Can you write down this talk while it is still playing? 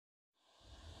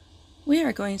We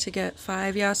are going to get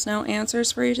 5 yes/no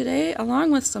answers for you today,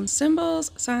 along with some symbols,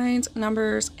 signs,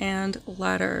 numbers, and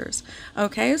letters.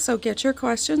 Okay, so get your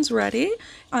questions ready.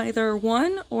 Either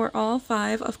one or all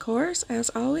 5, of course, as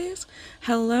always.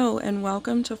 Hello and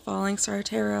welcome to Falling Star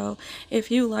Tarot. If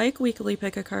you like weekly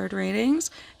pick-a-card readings,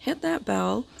 hit that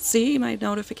bell, see my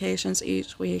notifications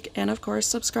each week, and of course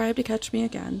subscribe to catch me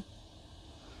again.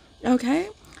 Okay?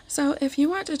 So if you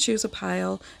want to choose a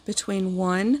pile between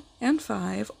 1 and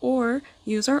 5 or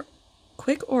use our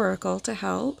quick oracle to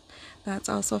help, that's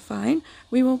also fine.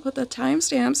 We will put the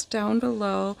timestamps down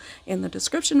below in the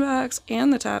description box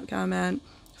and the top comment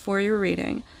for your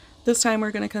reading. This time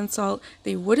we're going to consult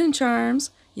the wooden charms,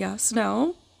 yes,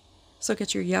 no. So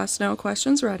get your yes, no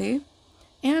questions ready.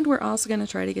 And we're also going to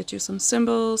try to get you some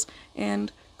symbols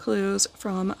and clues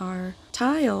from our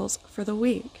tiles for the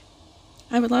week.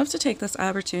 I would love to take this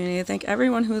opportunity to thank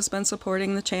everyone who has been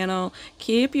supporting the channel.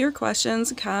 Keep your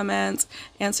questions, comments,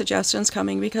 and suggestions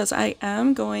coming because I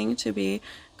am going to be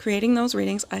creating those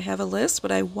readings. I have a list,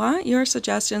 but I want your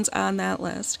suggestions on that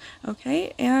list,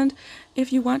 okay? And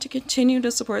if you want to continue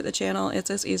to support the channel, it's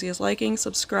as easy as liking,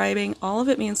 subscribing. All of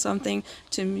it means something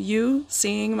to you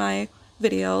seeing my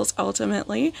videos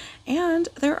ultimately. And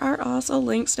there are also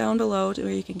links down below to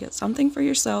where you can get something for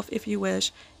yourself if you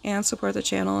wish and support the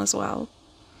channel as well.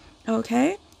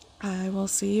 Okay, I will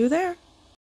see you there.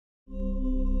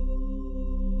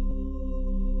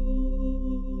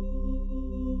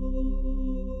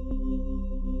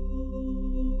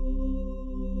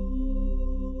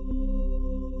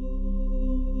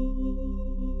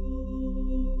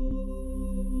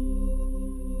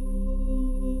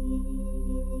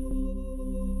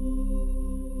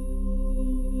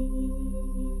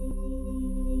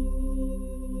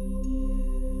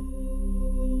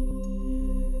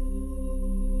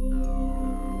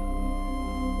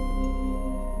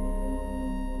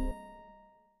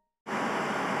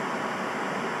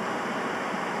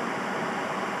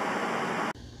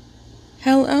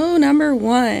 Hello, number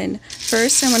 1.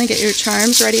 First, I want to get your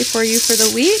charms ready for you for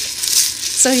the week,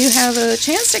 so you have a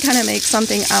chance to kind of make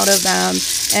something out of them,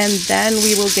 and then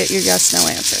we will get your yes/no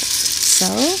answer. So,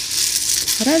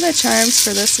 what are the charms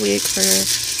for this week for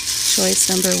choice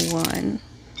number 1?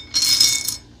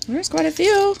 There's quite a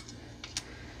few.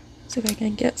 See if I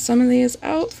can get some of these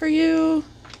out for you.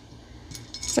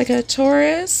 It's like a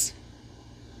Taurus,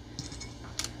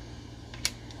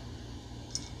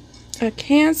 a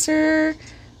Cancer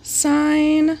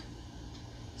sign,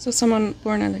 so someone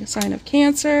born on the sign of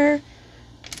Cancer.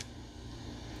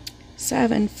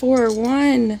 7, 4,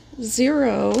 1,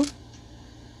 0.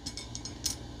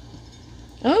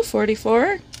 Oh,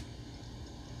 44.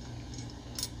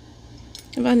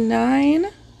 Have a 9.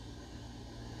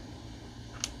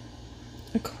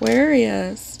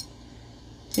 Aquarius.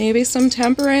 Maybe some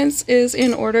temperance is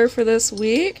in order for this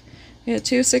week. We had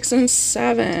 2, 6, and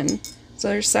 7. So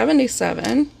there's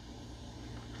 77.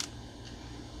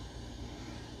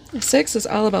 6 is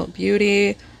all about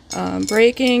beauty,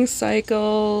 breaking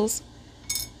cycles.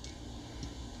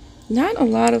 Not a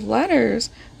lot of letters,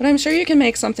 but I'm sure you can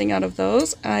make something out of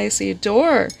those. I see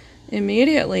door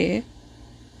immediately.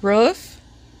 Roof.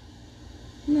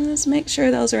 Let's make sure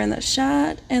those are in the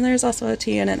shot. And there's also a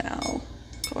T and an L,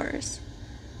 of course.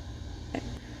 Okay.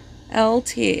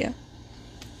 LT.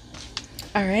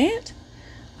 All right.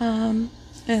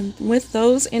 And with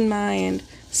those in mind,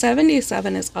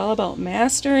 77 is all about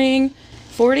mastering.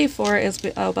 44 is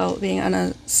about being on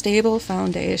a stable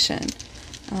foundation.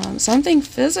 Something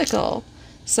physical.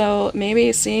 So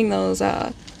maybe seeing those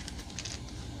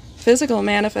physical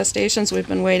manifestations we've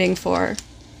been waiting for.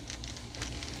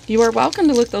 You are welcome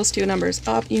to look those 2 numbers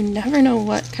up. You never know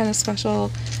what kind of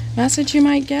special message you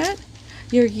might get.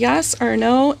 Your yes or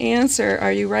no answer.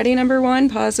 Are you ready, number 1?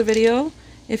 Pause the video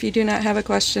if you do not have a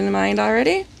question in mind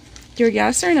already. Your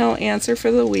yes or no answer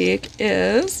for the week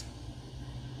is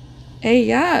a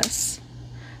yes.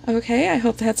 Okay, I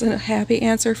hope that's a happy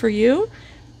answer for you.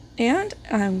 And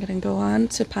I'm going to go on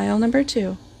to pile number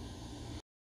 2.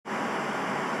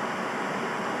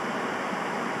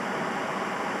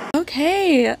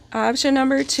 Okay, option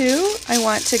number 2, I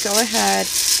want to go ahead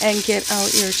and get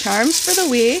out your charms for the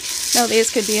week. Now these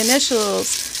could be initials,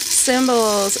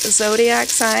 symbols, zodiac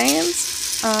signs,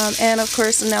 and of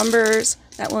course numbers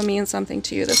that will mean something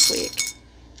to you this week.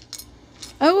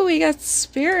 Oh, we got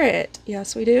spirit.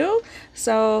 Yes, we do.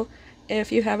 So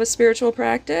if you have a spiritual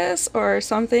practice or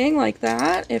something like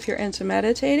that, if you're into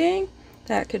meditating,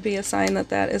 that could be a sign that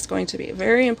that is going to be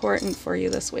very important for you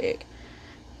this week.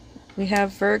 We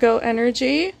have Virgo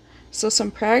energy, so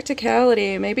some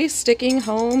practicality, maybe sticking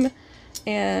home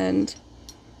and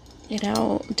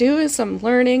do some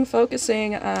learning,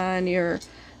 focusing on your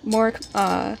more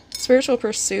spiritual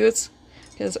pursuits,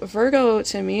 because Virgo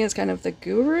to me is kind of the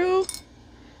guru.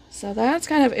 So that's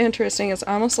kind of interesting. It's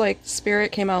almost like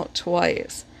Spirit came out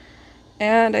twice.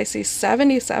 And I see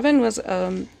 77 was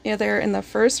there in the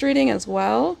first reading as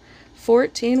well.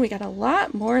 14, we got a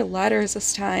lot more letters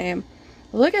this time.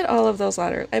 Look at all of those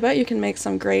letters. I bet you can make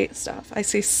some great stuff. I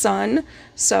see sun,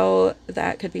 so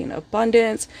that could be an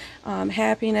abundance,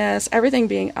 happiness, everything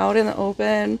being out in the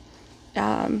open.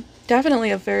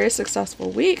 Definitely a very successful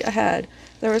week ahead.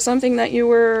 There was something that you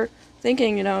were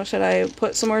thinking, should I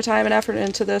put some more time and effort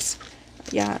into this?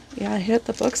 Yeah, hit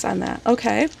the books on that.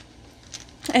 Okay.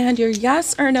 And your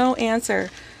yes or no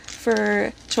answer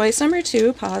for choice number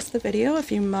 2, pause the video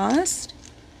if you must.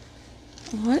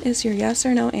 What is your yes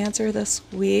or no answer this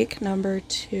week, number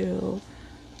 2?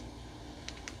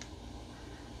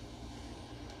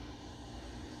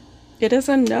 It is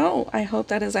a no. I hope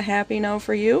that is a happy no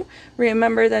for you.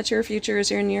 Remember that your future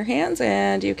is in your hands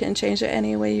and you can change it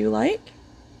any way you like.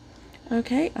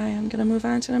 Okay, I am going to move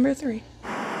on to number 3.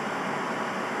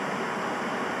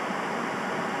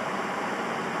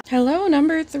 Hello,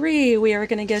 number 3. We are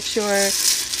going to get your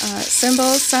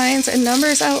symbols, signs, and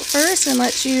numbers out first and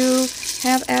let you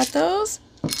have at those.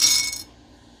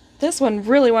 This one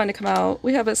really wanted to come out.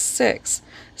 We have a 6.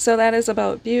 So that is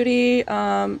about beauty,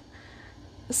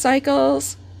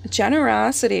 cycles,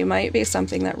 generosity might be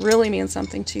something that really means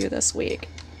something to you this week.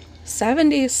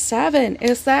 77,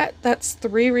 that's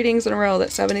 3 readings in a row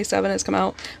that 77 has come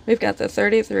out. We've got the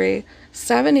 33,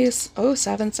 70,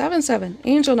 777,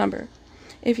 angel number.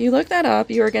 If you look that up,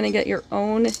 you are going to get your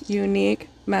own unique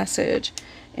message.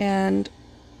 And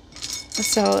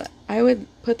so I would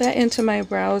put that into my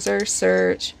browser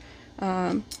search.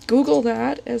 Google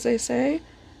that, as they say.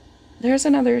 There's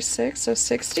another 6, so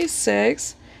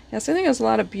 66. Yes, I think there's a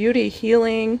lot of beauty,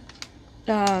 healing.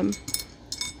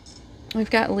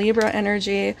 We've got Libra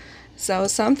energy. So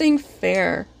something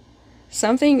fair.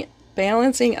 Something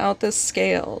balancing out the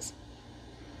scales.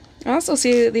 I also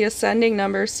see the ascending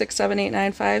numbers 6, 7, 8,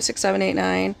 9, 5, 6, 7, 8,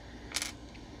 9.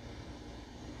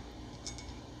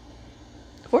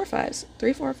 4 5s.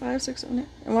 3, 4, 5, 6, 7, 8.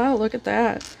 Wow, look at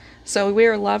that. So we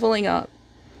are leveling up.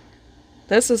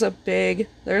 This is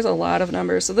there's a lot of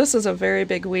numbers. So this is a very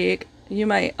big week. You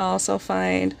might also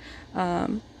find,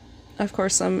 of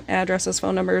course, some addresses,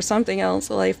 phone numbers, something else,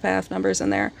 life path numbers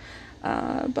in there.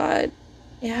 But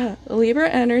yeah, Libra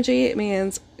energy, it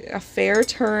means a fair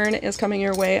turn is coming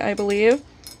your way, I believe.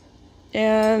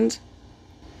 And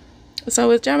so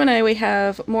with Gemini, we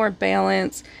have more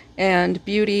balance and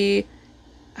beauty.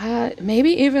 Maybe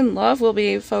even love will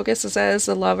be focused as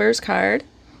the Lover's card.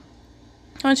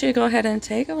 I want you to go ahead and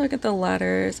take a look at the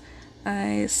letters.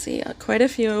 I see quite a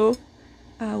few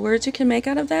words you can make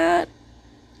out of that.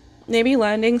 Maybe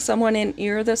lending someone an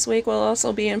ear this week will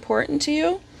also be important to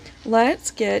you. Let's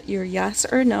get your yes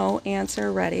or no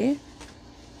answer ready.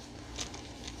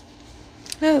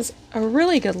 That is a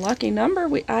really good lucky number.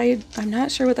 I'm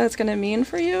not sure what that's going to mean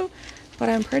for you, but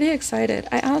I'm pretty excited.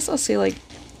 I also see like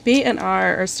B and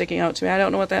R are sticking out to me. I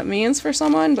don't know what that means for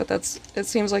someone, but it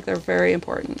seems like they're very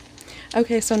important.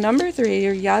 Okay, so number 3,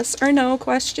 your yes or no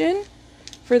question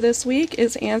for this week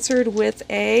is answered with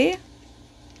a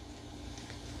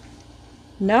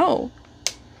no.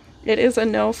 It is a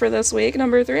no for this week,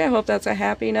 number 3. I hope that's a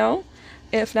happy no.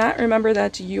 If not, remember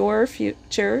that your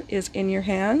future is in your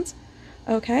hands.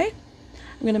 Okay,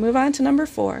 I'm going to move on to number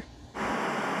 4.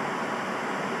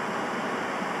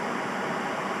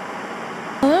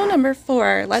 Hello, number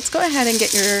 4. Let's go ahead and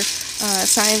get your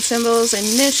sign symbols,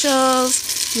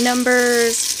 initials,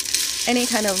 numbers, any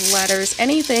kind of letters,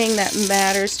 anything that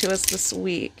matters to us this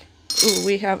week. Ooh,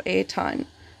 we have a ton.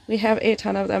 We have a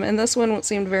ton of them, and this one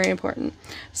seemed very important.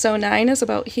 So 9 is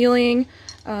about healing,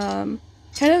 kind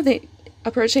of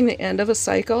approaching the end of a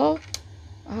cycle.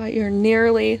 You're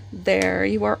nearly there.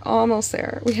 You are almost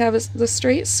there. We have the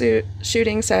straight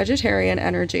shooting Sagittarian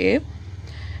energy,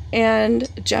 and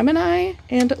Gemini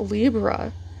and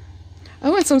Libra.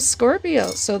 Oh, and some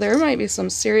Scorpio. So there might be some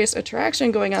serious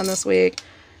attraction going on this week,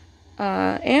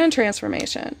 and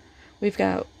transformation. We've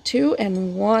got 2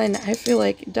 and 1. I feel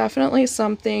like definitely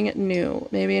something new.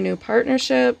 Maybe a new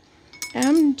partnership.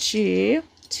 MG,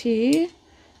 T.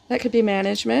 That could be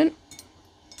management.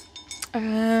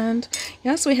 And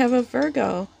yes, we have a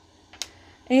Virgo.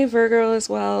 A Virgo as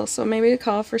well. So maybe a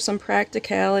call for some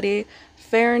practicality,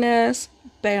 fairness,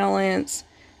 balance,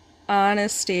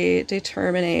 honesty,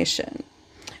 determination.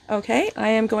 Okay, I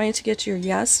am going to get your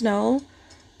yes, no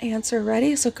answer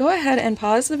ready. So go ahead and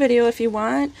pause the video if you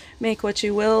want. Make what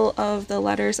you will of the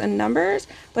letters and numbers,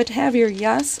 but have your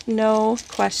yes, no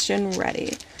question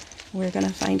ready. We're going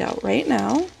to find out right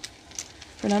now.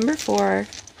 For number 4,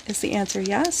 is the answer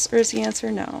yes or is the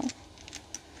answer no?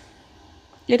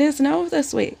 It is no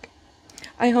this week.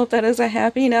 I hope that is a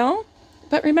happy no.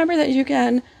 But remember that you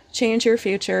can change your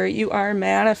future. You are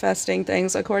manifesting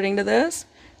things according to this.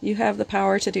 You have the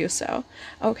power to do so.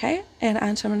 Okay, and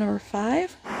on to number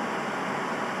 5.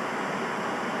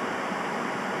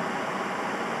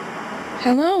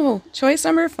 Hello, choice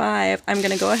number 5. I'm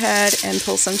going to go ahead and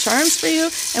pull some charms for you,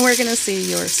 and we're going to see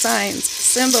your signs,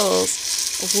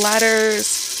 symbols,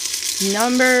 letters,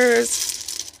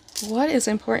 numbers. What is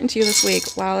important to you this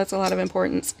week? Wow, that's a lot of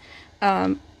importance.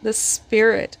 The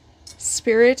spirit.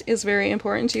 Spirit is very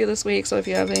important to you this week, so if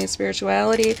you have any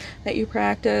spirituality that you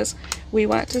practice, we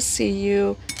want to see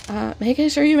you making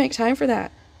sure you make time for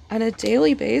that on a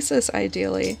daily basis,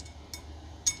 ideally.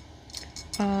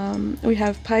 We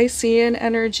have Piscean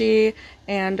energy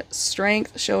and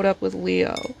strength showed up with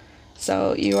Leo.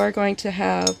 So you are going to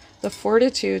have the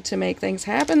fortitude to make things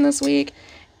happen this week,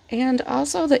 and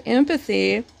also the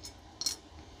empathy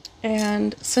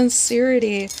and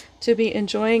sincerity to be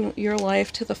enjoying your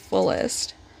life to the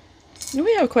fullest.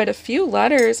 We have quite a few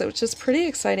letters, which is pretty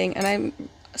exciting, and I'm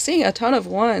seeing a ton of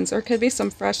ones. There could be some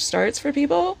fresh starts for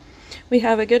people. We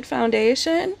have a good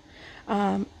foundation.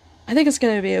 I think it's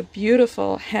going to be a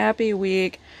beautiful, happy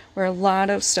week where a lot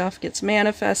of stuff gets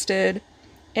manifested,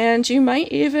 and you might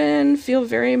even feel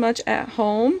very much at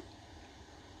home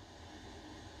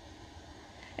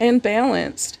and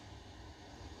balanced.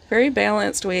 Very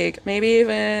balanced week. Maybe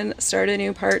even start a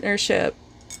new partnership.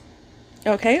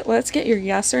 Okay, let's get your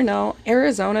yes or no.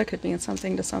 Arizona could mean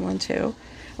something to someone too.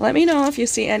 Let me know if you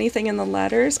see anything in the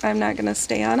letters. I'm not going to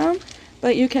stay on them,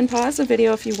 but you can pause the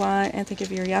video if you want and think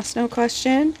of your yes no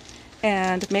question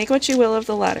and make what you will of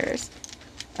the letters.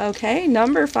 Okay,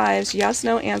 number 5's yes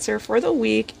no answer for the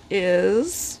week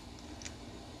is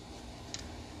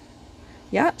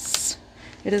yes.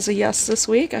 It is a yes this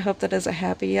week. I hope that is a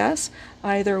happy yes.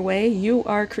 Either way, you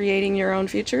are creating your own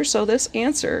future, so this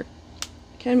answer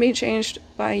can be changed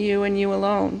by you and you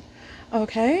alone.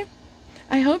 Okay?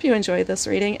 I hope you enjoyed this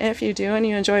reading. If you do and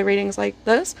you enjoy readings like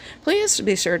this, please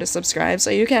be sure to subscribe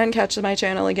so you can catch my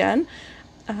channel again.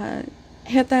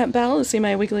 Hit that bell to see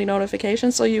my weekly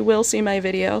notifications so you will see my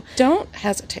video. Don't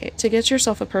hesitate to get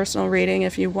yourself a personal reading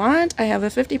if you want. I have a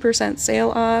 50% sale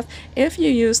off if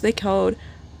you use the code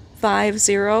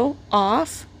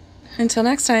 50OFF. Until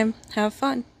next time, have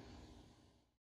fun.